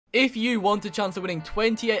If you want a chance of winning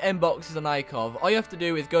 28 M boxes on IKOV, all you have to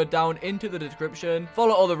do is go down into the description,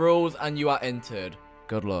 follow all the rules, and you are entered.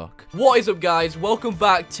 Good luck. What is up, guys? Welcome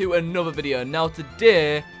back to another video. Now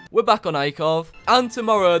today, we're back on IKOV, and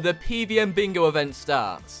tomorrow the PVM bingo event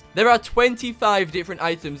starts. There are 25 different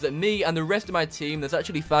items that me and the rest of my team, there's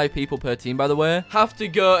actually 5 people per team by the way, have to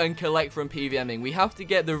go and collect from PVMing. We have to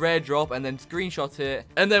get the rare drop and then screenshot it,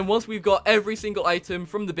 and then once we've got every single item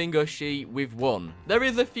from the bingo sheet, we've won. There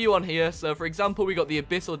is a few on here, so for example, we got the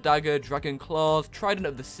Abyssal Dagger, Dragon Claws, Trident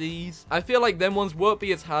of the Seas. I feel like them ones won't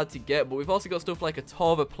be as hard to get, but we've also got stuff like a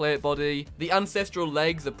Torva Plate Body, the Ancestral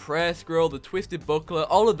Legs, the Prayer Scroll, the Twisted Buckler.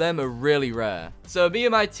 All of them are really rare. So me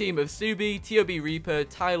and my team of Subi, TOB Reaper,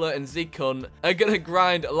 Tyler, and Zigcun are gonna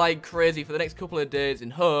grind like crazy for the next couple of days in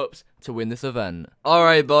hopes to win this event.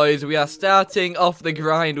 Alright boys, we are starting off the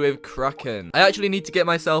grind with Kraken. I actually need to get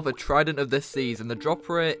myself a Trident of the Seas, and the drop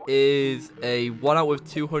rate is a 1 out of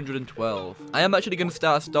 212. I am actually going to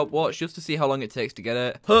start a stopwatch just to see how long it takes to get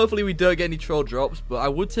it. Hopefully we don't get any troll drops, but I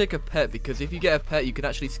would take a pet, because if you get a pet, you can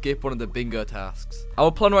actually skip one of the bingo tasks.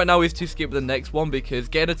 Our plan right now is to skip the next one, because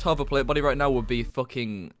getting a Torva Plate Body right now would be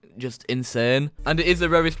fucking just insane, and it is the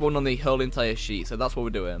rarest one on the whole entire sheet, so that's what we're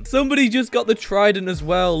doing. Somebody just got the Trident as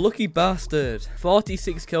well. Lucky bastard.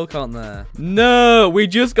 46 kill count there. No, we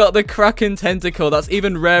just got the Kraken Tentacle. That's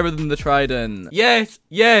even rarer than the Trident. Yes,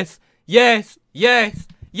 yes, yes, yes,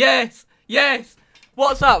 yes, yes.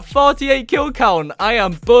 What's that? 48 kill count. I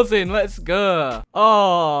am buzzing. Let's go.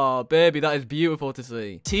 Oh, baby, that is beautiful to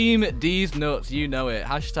see. Team D's nuts, you know it.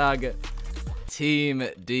 Hashtag Team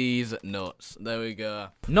D's nuts. There we go.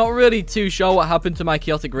 Not really too sure what happened to my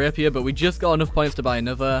Chaotic Rapier, but we just got enough points to buy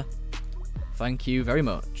another. Thank you very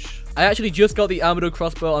much. I actually just got the Armadillo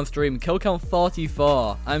Crossbow on stream. Kill count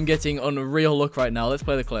 44. I'm getting unreal luck right now. Let's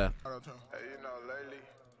play the clip.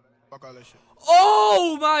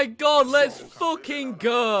 Oh my god, let's fucking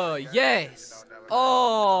go. Yes.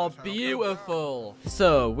 Oh, beautiful.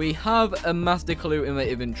 So, we have a Master Clue in the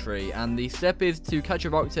inventory, and the step is to catch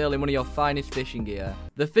a rocktail in one of your finest fishing gear.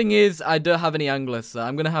 The thing is, I don't have any anglers, so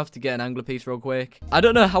I'm going to have to get an angler piece real quick. I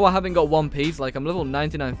don't know how I haven't got one piece. Like, I'm level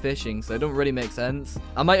 99 fishing, so it don't really make sense.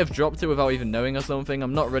 I might have dropped it without even knowing or something.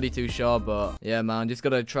 I'm not really too sure, but yeah, man, just got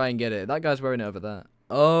to try and get it. That guy's wearing it over there.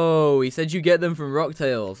 Oh, he said you get them from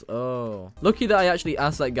rocktails. Oh. Lucky that I actually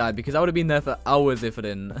asked that guy, because I would have been there for hours if I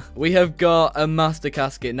didn't. We have got a Master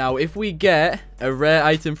Casket. Now, if we get a rare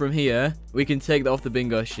item from here, we can take that off the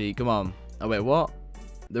bingo sheet. Come on. Oh, wait, what?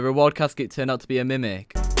 The reward casket turned out to be a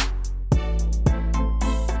mimic.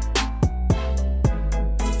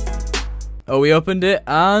 Oh, we opened it,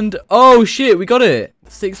 and oh shit, we got it.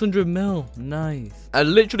 600 mil. Nice. I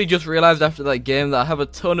literally just realized after that game that I have a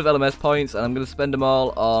ton of LMS points, and I'm going to spend them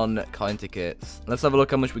all on coin tickets. Let's have a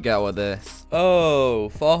look how much we get out of this. Oh,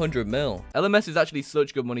 400 mil. LMS is actually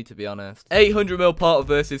such good money, to be honest. 800 mil Porter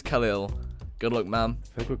versus Khalil. Good luck, man.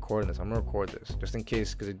 If I'm recording this, I'm going to record this just in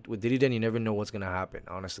case, because with DidyScape, you never know what's going to happen,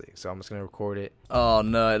 honestly. So I'm just going to record it. Oh,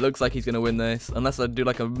 no, it looks like he's going to win this, unless I do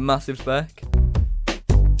like a massive spec.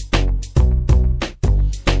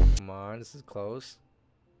 Come on, this is close.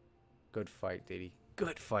 Good fight, Diddy.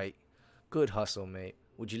 Good fight. Good hustle, mate.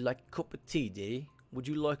 Would you like a cup of tea, Diddy? Would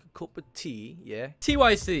you like a cup of tea? Yeah.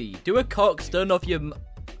 TYC, do a cock, stern off your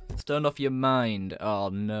mind. Oh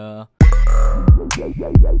no.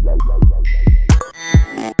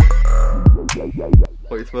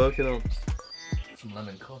 What are you smoking on? Some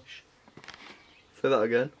lemon kush. Say that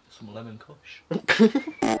again. Some lemon kush.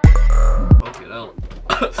 Fuck it out.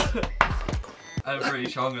 I'm pretty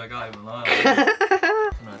strong, I can't even lie.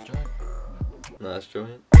 It's a nice joint. Nice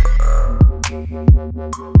joint.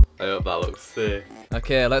 I hope that looks sick.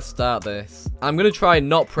 Okay, let's start this. I'm gonna try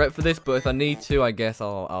not prep for this, but if I need to, I guess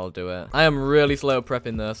I'll do it. I am really slow at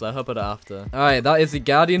prepping though, so I hope I don't have to. Alright, that is the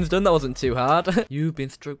Guardians done. That wasn't too hard. You've been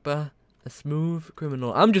struck by a smooth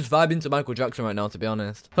criminal. I'm just vibing to Michael Jackson right now, to be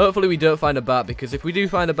honest. Hopefully we don't find a bat, because if we do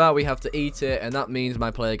find a bat, we have to eat it, and that means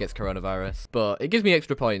my player gets coronavirus. But it gives me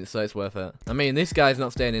extra points, so it's worth it. I mean, this guy's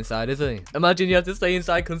not staying inside, is he? Imagine you have to stay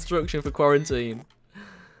inside construction for quarantine.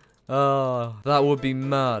 Oh, that would be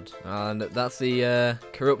mad. And that's the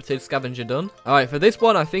corrupted scavenger done. Alright, for this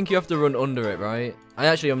one, I think you have to run under it, right? I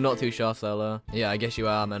actually am not too sure, Solo. Yeah, I guess you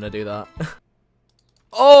are, man. I do that.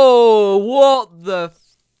 Oh, what the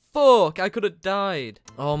fuck? I could have died.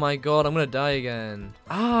 Oh my god, I'm gonna die again.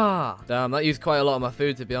 Ah! Damn, that used quite a lot of my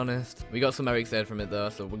food, to be honest. We got some Eric's Aid from it, though,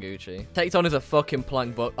 so we're Gucci. Tecton is a fucking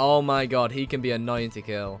plank, but oh my god, he can be annoying to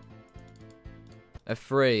kill. A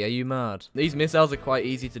free, are you mad? These missiles are quite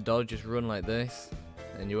easy to dodge, just run like this,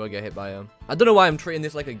 and you won't get hit by them. I don't know why I'm treating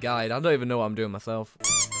this like a guide. I don't even know what I'm doing myself.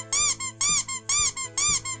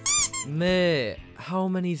 Mate, how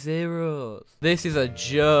many zeros? This is a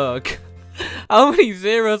joke. How many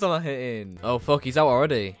zeros am I hitting? Oh, fuck, he's out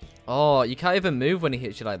already. Oh, you can't even move when he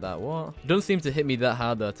hits you like that. What? Doesn't seem to hit me that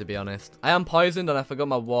hard, though, to be honest. I am poisoned and I forgot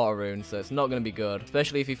my water rune, so it's not going to be good.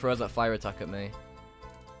 Especially if he throws that fire attack at me.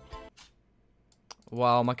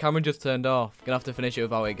 Wow, my camera just turned off. Gonna have to finish it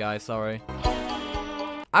without it, guys. Sorry.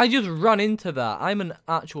 I just ran into that. I'm an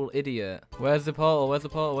actual idiot. Where's the portal? Where's the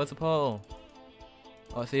portal? Where's the portal?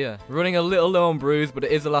 Oh, it's here. Running a little low on brews, but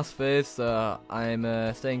it is the last phase, so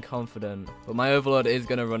I'm staying confident. But my overload is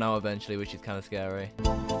going to run out eventually, which is kind of scary.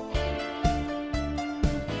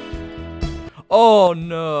 Oh,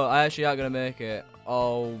 no. I actually aren't going to make it.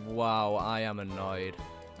 Oh, wow. I am annoyed.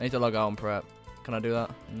 I need to log out and prep. Can I do that?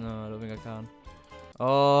 No, I don't think I can.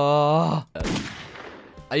 Oh.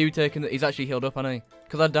 Are you taking the... He's actually healed up, hasn't he?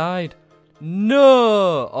 Because I died.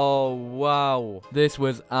 No! Oh, wow. This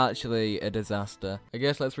was actually a disaster. I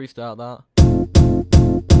guess let's restart that.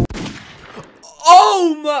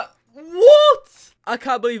 Oh my... What? I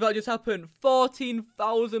can't believe that just happened.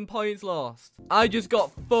 14,000 points lost. I just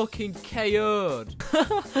got fucking KO'd.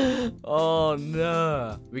 Oh,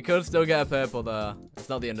 no. We could still get a purple there. It's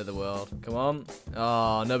not the end of the world. Come on.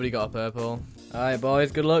 Oh, nobody got a purple. Alright,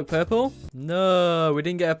 boys. Good luck. Purple? No, we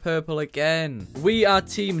didn't get a purple again. We are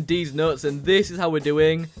Team D's Nuts, and this is how we're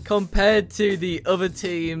doing. Compared to the other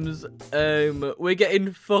teams, we're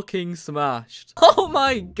getting fucking smashed. Oh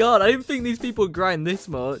my god, I didn't think these people grind this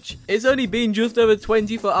much. It's only been just over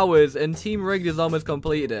 24 hours, and Team Rigged has almost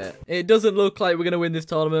completed it. It doesn't look like we're going to win this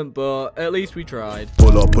tournament, but at least we tried.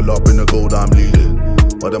 Pull up in the gold, I'm leading.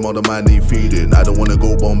 But them other man need feeding. I don't wanna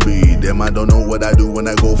go Bombay. Them I don't know what I do when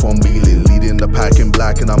I go from Beeling. Leading the pack in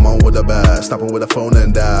black and I'm on with a bat. Snapping with a phone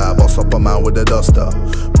and dab. Boss up a man with a duster.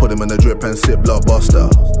 Put him in the drip and sit blockbuster.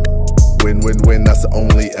 Win, win, win, that's the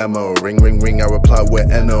only ammo. Ring, ring, ring, I reply with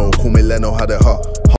NO. Call me Leno, had it hot.